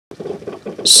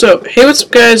So, hey, what's up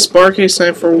guys,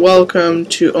 Barcase94, welcome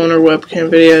to Owner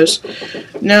Webcam Videos.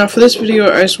 Now, for this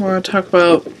video, I just want to talk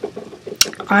about,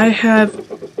 I have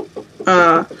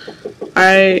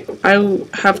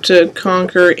to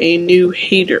conquer a new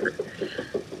hater.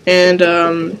 And,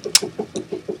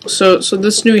 so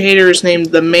this new hater is named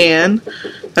The Man.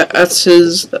 That's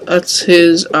his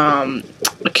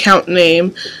account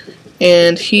name.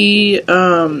 And he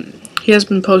has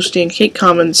been posting hate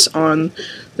comments on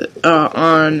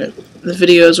the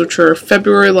videos, which are a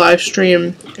February live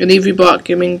stream, an EVBot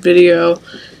gaming video,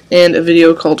 and a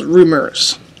video called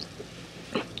Rumors.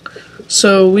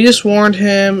 So we just warned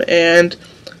him, and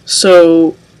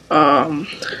so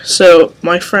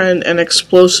my friend and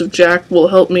Explosive Jack will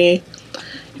help me.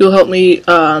 He'll help me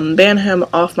ban him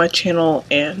off my channel,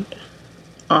 and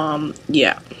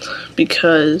yeah,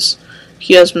 because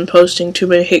he has been posting too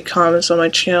many hate comments on my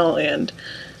channel, and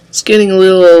it's getting a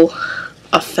little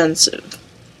offensive.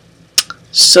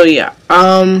 So yeah,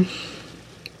 I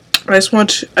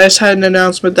just had an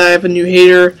announcement that I have a new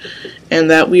hater,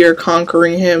 and that we are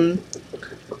conquering him,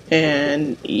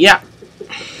 and yeah.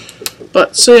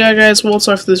 But so yeah, guys, well, that's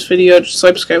all for this video. Just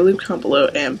like, subscribe, leave a comment below,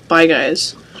 and bye,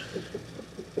 guys.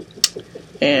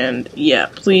 And yeah,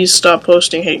 please stop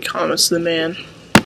posting hate comments to The Man.